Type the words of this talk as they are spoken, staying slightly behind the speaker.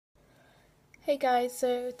Hey guys,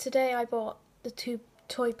 so today I bought the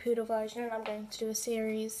toy poodle version and I'm going to do a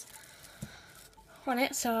series on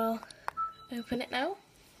it, so I'll open it now.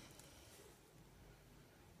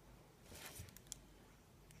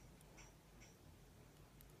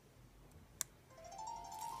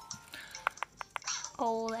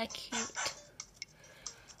 Oh, they're cute.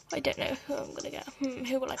 I don't know who I'm gonna get.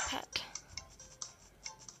 Who will I pet?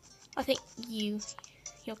 I think you're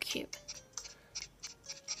cute.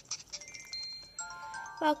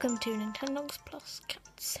 Welcome to Nintendogs Plus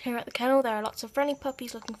Cats. Here at the kennel there are lots of friendly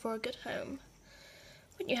puppies looking for a good home.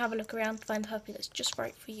 Wouldn't you have a look around to find the puppy that's just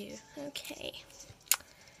right for you? Okay.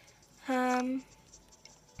 I'm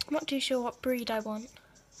not too sure what breed I want.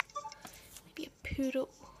 Maybe a poodle.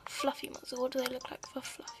 Fluffy muzzle. What do they look like for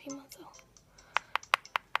fluffy muzzle?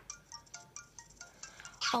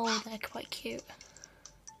 Oh, they're quite cute.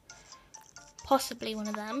 Possibly one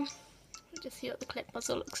of them. Let's just see what the clip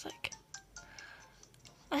muzzle looks like.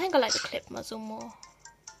 I think I like the clip muzzle more.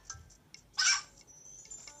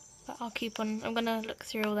 But I'll keep on. I'm gonna look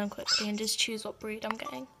through all them quickly and just choose what breed I'm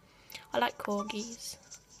getting. I like corgis.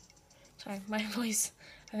 Sorry, my voice.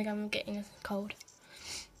 I think I'm getting a cold.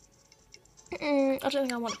 I don't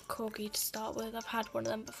think I want a corgi to start with. I've had one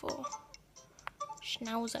of them before.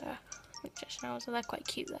 Schnauzer. Schnauzer. They're quite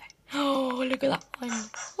cute though. Oh, look at that one.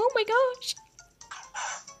 Oh my gosh.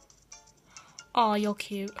 Oh, you're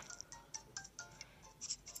cute.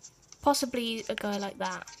 Possibly a guy like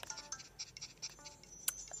that.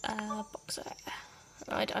 Boxer.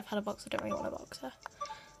 I've had a boxer. I don't really want a boxer.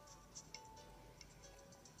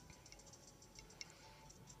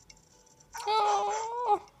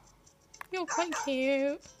 Oh, you're quite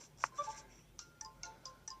cute.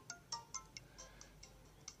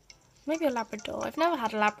 Maybe a Labrador. I've never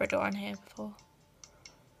had a Labrador in here before.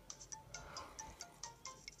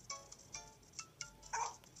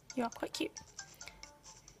 You are quite cute.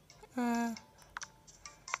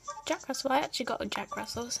 Jack Russell. I actually got a Jack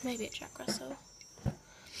Russell, so maybe a Jack Russell.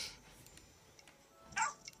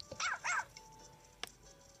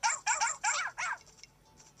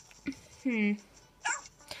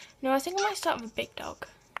 No, I think I might start with a big dog.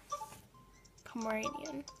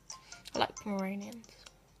 Pomeranian. I like Pomeranians.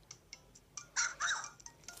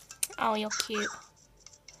 Oh, you're cute.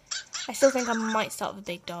 I still think I might start with a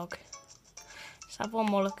big dog. Just have one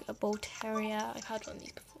more look at a bull terrier. I've had one of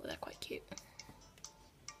these before. They're quite cute.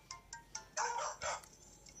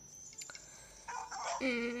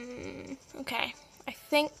 Okay, I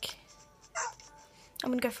think I'm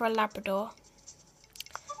gonna go for a Labrador.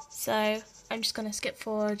 So I'm just gonna skip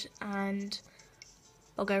forward and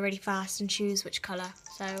I'll go really fast and choose which colour.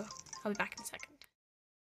 So I'll be back in a second.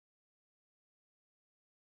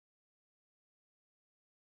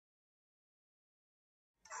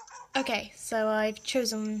 Okay, so I've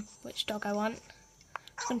chosen which dog I want.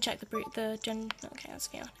 Just gonna check the breed, okay, that's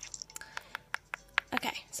fine.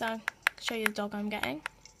 Okay, so I'll show you the dog I'm getting.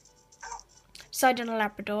 Decided on a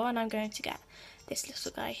Labrador, and I'm going to get this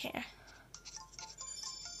little guy here.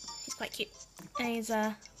 He's quite cute. And he's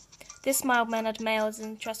this mild-mannered male is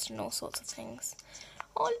interested in all sorts of things.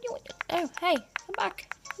 Oh, hey, come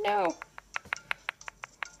back. No.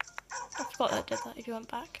 I forgot I did that. If you went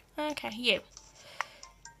back. Okay, you.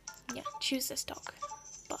 Yeah, choose this dog.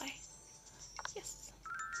 Bye. Yes.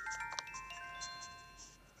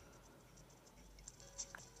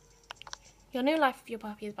 Your new life with your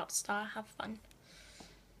puppy is about to start. Have fun.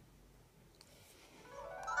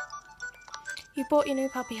 You brought your new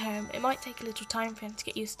puppy home. It might take a little time for him to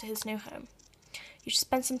get used to his new home. You should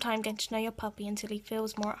spend some time getting to know your puppy until he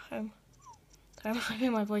feels more at home. Sorry, I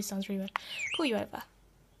mean, my voice sounds really weird. Call you over.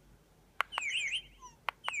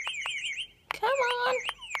 Come on.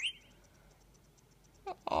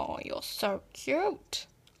 Oh, you're so cute.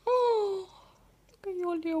 Oh, look at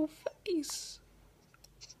your little face.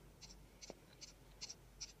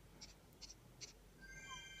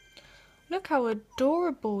 Look how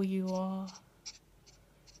adorable you are.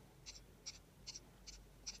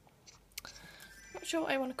 Not sure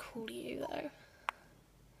what I want to call you though.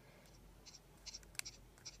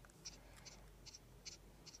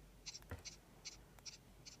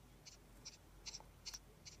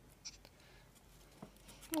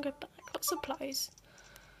 I'll go back. What supplies?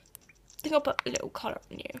 I think I'll put a little collar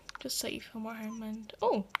on you, just so you feel more home. And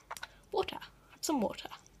oh, water. Have some water.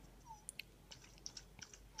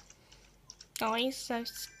 Oh, he's so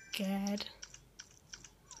scared.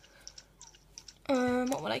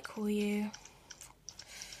 What would I call you?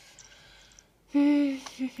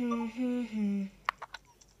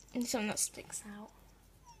 Something that sticks out.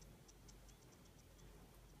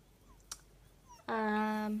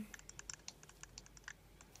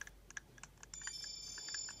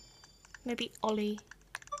 Maybe Ollie.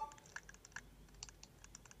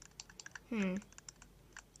 And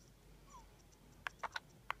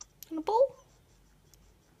a ball?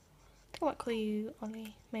 I think I might call you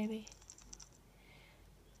Ollie, maybe.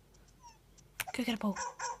 Go get a ball.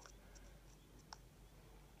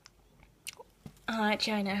 Oh,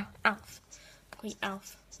 actually I know. Alf. I'll call you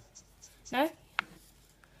Alf. No?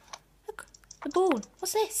 Look, the ball.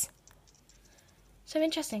 What's this? So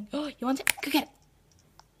interesting. Oh, you want it? Go get it.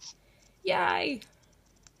 Yay!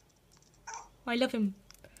 I love him.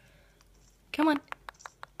 Come on.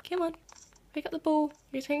 Come on. Pick up the ball.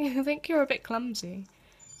 I think you're a bit clumsy.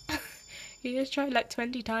 You just tried like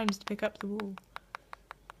 20 times to pick up the ball.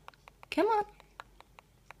 Come on.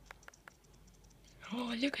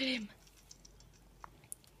 Oh, look at him.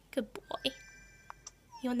 Good boy.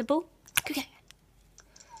 You want the ball? Go get it.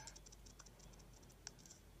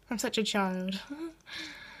 I'm such a child.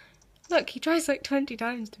 Look, he tries like 20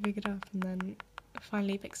 times to pick it up and then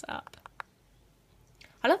finally picks it up.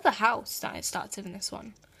 I love the house that it starts with in this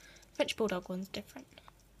one. French Bulldog one's different.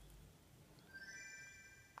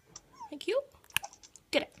 Thank you.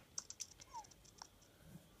 Get it.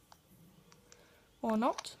 Or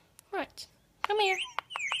not. Right. Come here.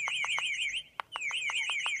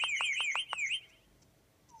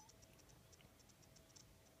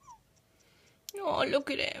 Oh,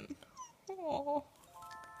 look at him. Oh.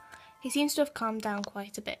 He seems to have calmed down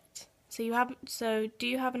quite a bit. So do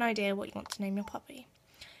you have an idea what you want to name your puppy?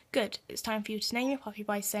 Good. It's time for you to name your puppy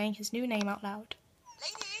by saying his new name out loud.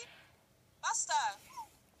 Lady, Buster,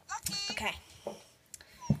 Lucky. Okay.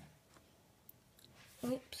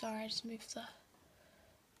 Oops, sorry, I just moved there.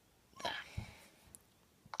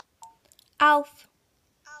 Alf.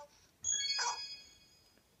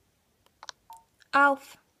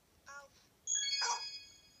 Alf.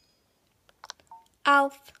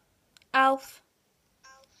 Alf. Alf.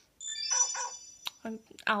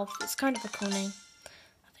 Alf. It's kind of a cool name,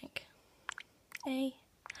 I think. A-F.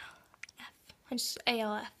 I just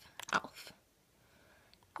A-L-F. Alf.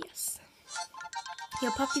 Yes.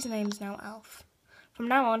 Your puppy's name is now Alf. From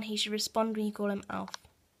now on, he should respond when you call him Alf.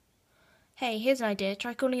 Hey, here's an idea.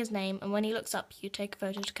 Try calling his name, and when he looks up, you take a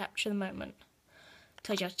photo to capture the moment.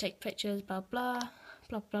 Told you how to take pictures, blah, blah,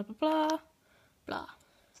 blah, blah, blah, blah, blah.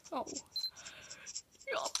 Oh.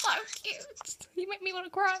 You're so cute. You make me want to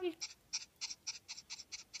cry.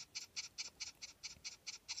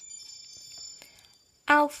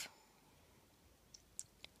 Alf.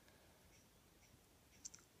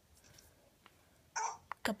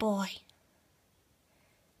 Good boy.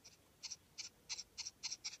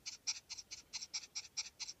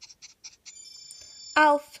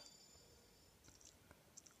 Alf.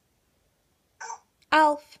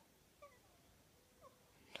 Alf.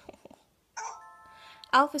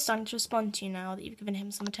 Alf is starting to respond to you now that you've given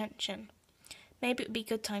him some attention. Maybe it would be a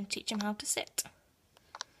good time to teach him how to sit.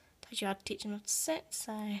 Told you how to teach him how to sit,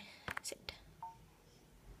 so sit.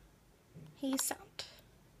 He's sound.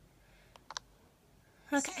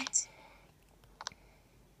 Okay.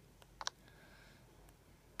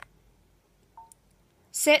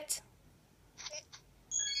 Sit.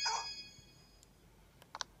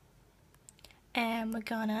 And we're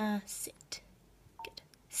gonna sit. Good.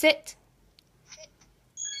 Sit.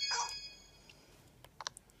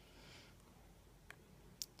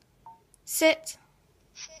 Sit.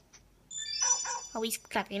 Oh, he's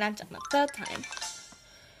clever. He landed on the third time.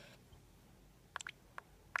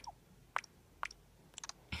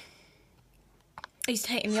 I used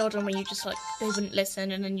to hate in the old one where you just like, they wouldn't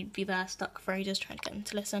listen and then you'd be there stuck for ages trying to get them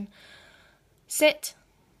to listen. Sit.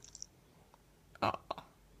 Oh.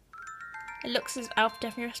 It looks as Alf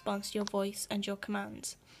definitely responds to your voice and your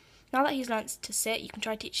commands. Now that he's learnt to sit, you can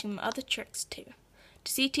try teaching him other tricks too.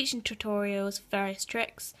 To see teaching tutorials for various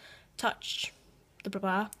tricks, touch the blah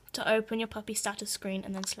blah to open your puppy status screen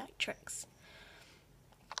and then select tricks.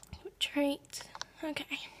 Trait.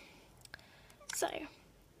 Okay. So,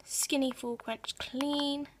 skinny, full, quenched,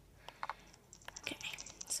 clean. Okay.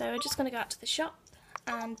 So we're just going to go out to the shop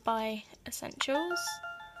and buy essentials.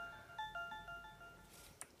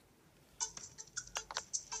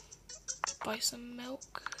 Buy some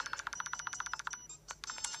milk.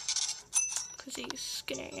 Because he's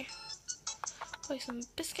skinny. Buy some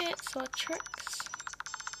biscuits or tricks.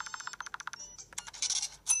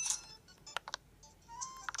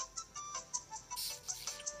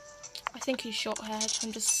 I think he's short-haired.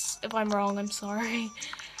 If I'm wrong, I'm sorry.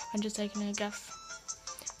 I'm just taking a guess.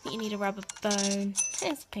 I think you need a rubber bone.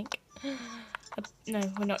 It's pink. No,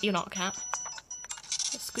 you're not a cat.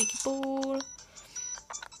 A squeaky ball.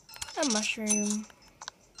 A mushroom.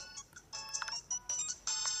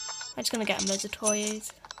 I'm just gonna get him loads of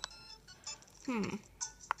toys.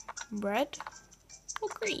 Red or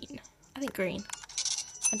green? I think green.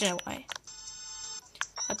 I don't know why.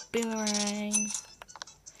 A boomerang.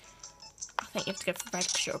 I think you have to go for red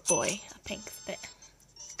because you're a boy. A pink's a bit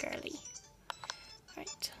girly.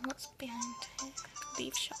 Right, what's behind here?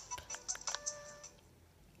 Leaf shop.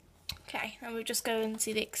 Okay, and we'll just go and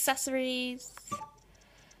see the accessories.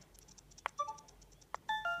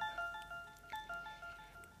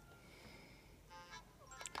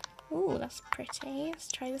 Ooh, that's pretty. Let's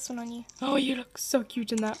try this one on you. Oh, you look so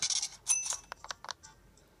cute in that.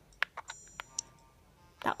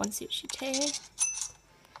 That one suits you too.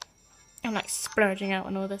 I'm like splurging out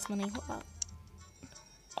on all this money. What about?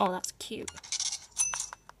 Oh, that's cute.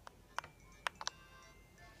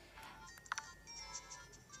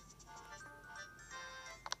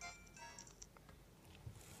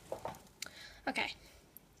 Okay.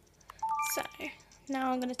 So,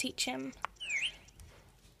 now I'm going to teach him.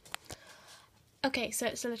 Okay, so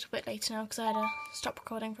it's a little bit later now because I had to stop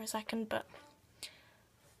recording for a second, but...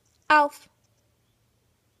 Alf!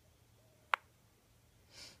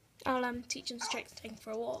 I'll teach him tricks to take him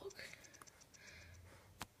for a walk.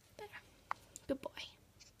 There. Good boy.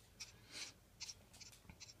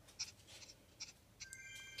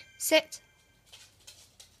 Sit.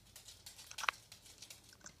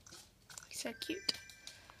 He's so cute.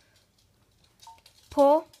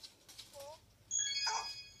 Paw.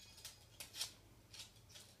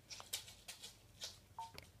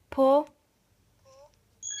 Paw.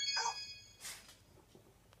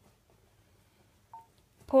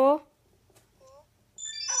 Paw.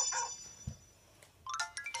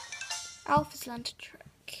 Alf has learned a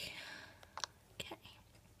trick. Okay.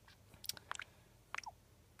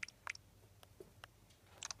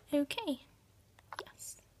 Okay.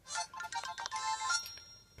 Yes.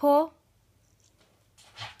 Paw.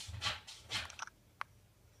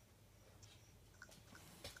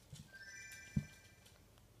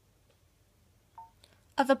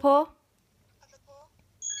 Other paw.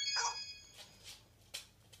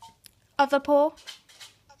 Other paw.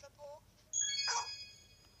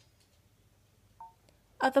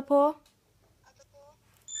 Other paw.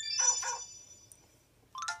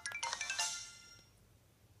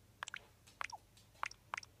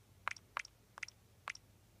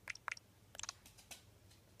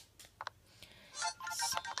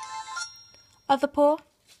 Other paw.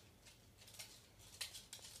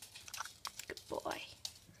 Good boy.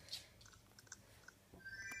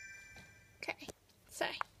 Okay, so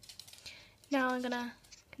now I'm gonna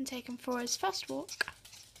can take him for his first walk.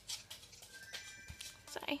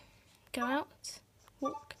 So, go out,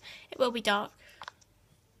 walk. It will be dark.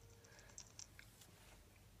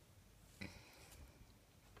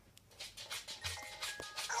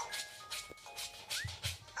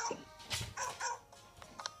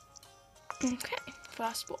 Okay,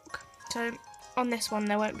 first walk. So, on this one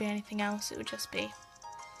there won't be anything else, it will just be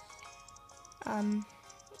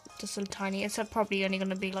just a tiny, it's probably only going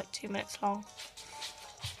to be like 2 minutes long.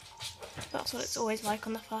 That's what it's always like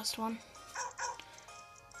on the first one.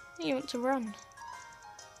 You want to run?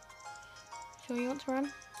 Sure you want to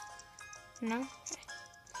run? No? Okay.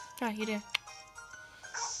 Oh, you do.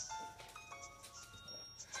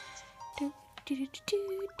 Do, do, do,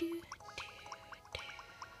 do, do, do,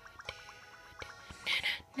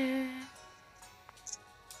 do,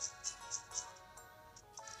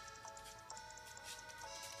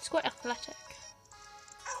 It's quite athletic.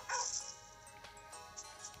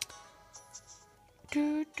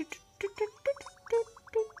 Do, do, do, do, do, do,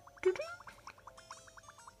 do, do, do.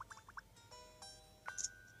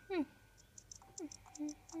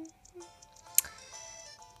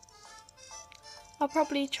 I'll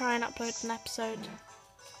probably try and upload an episode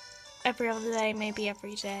every other day, maybe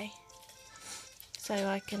every day, so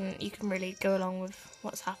you can really go along with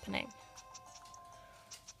what's happening,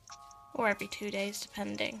 or every 2 days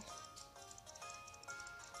depending.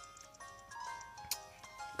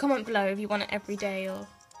 Comment below if you want it every day or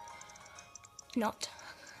not,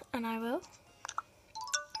 and I will.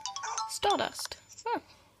 Stardust. Oh.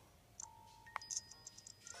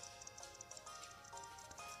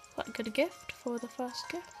 Quite good a gift for the first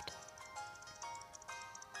gift.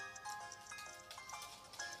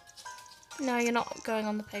 No, you're not going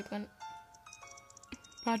on the pavement.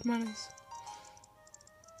 Bad manners.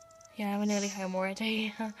 Yeah, we're nearly home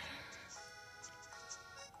already. I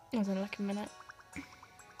was in like a minute.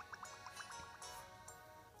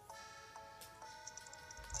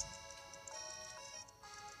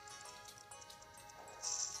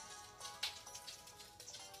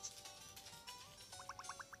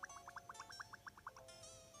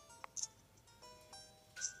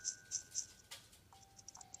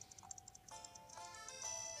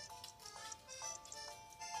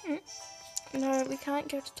 No, we can't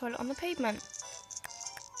go to the toilet on the pavement.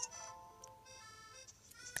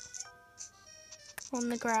 On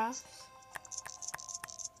the grass.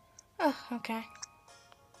 Oh, okay.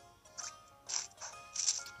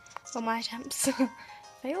 Well, my attempts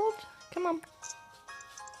failed. Come on.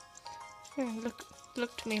 Yeah,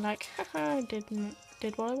 look to me like, haha, I did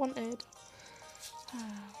what I wanted.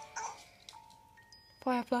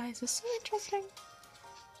 Fireflies are so interesting.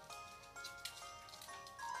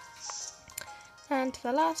 And to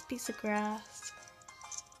the last piece of grass.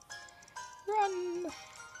 Run!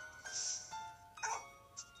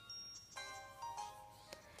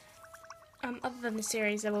 Other than the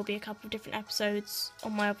series, there will be a couple of different episodes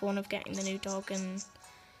on my other one of getting the new dog and,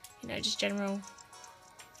 you know, just general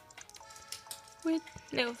weird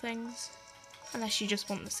little things. Unless you just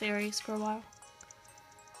want the series for a while.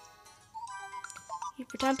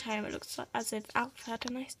 You've returned home. It looks like as if Alf had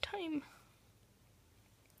a nice time.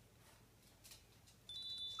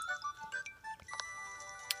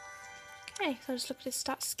 Okay, so just look at his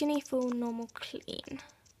stats. Skinny, full, normal, clean.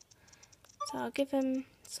 So I'll give him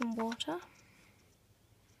some water.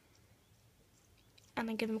 And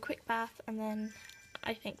then give him a quick bath, and then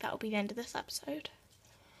I think that'll be the end of this episode.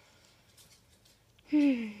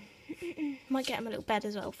 Might get him a little bed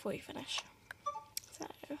as well before you finish. So,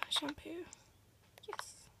 shampoo.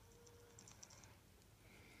 Yes.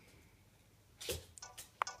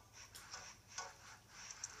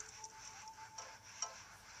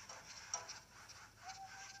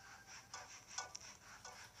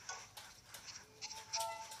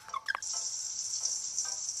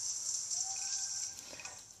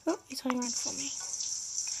 Oh, he's running around for me.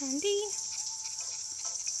 Handy.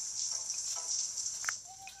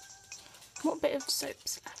 What bit of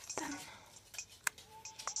soap's left then?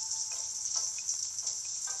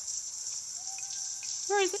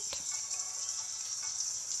 Where is it?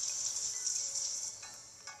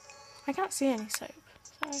 I can't see any soap,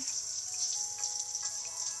 so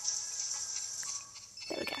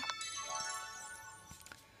there we go.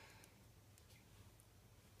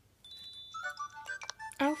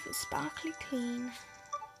 Alf is sparkly clean.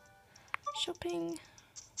 Shopping.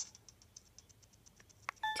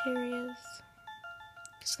 Interiors.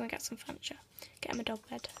 Just gonna get some furniture. Get him a dog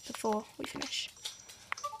bed before we finish.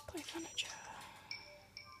 Buy furniture.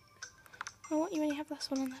 Oh, what? You only have this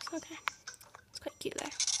one on this? Okay. It's quite cute though.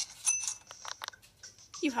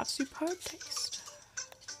 You have superb taste.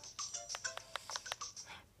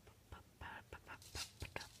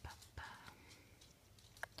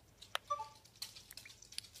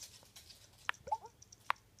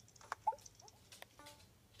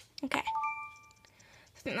 Okay.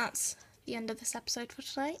 I think that's the end of this episode for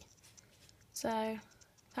tonight. So,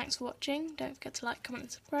 thanks for watching. Don't forget to like, comment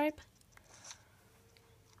and subscribe.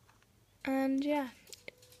 And yeah,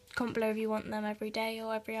 comment below if you want them every day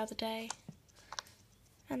or every other day.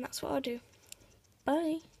 And that's what I'll do.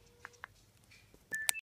 Bye!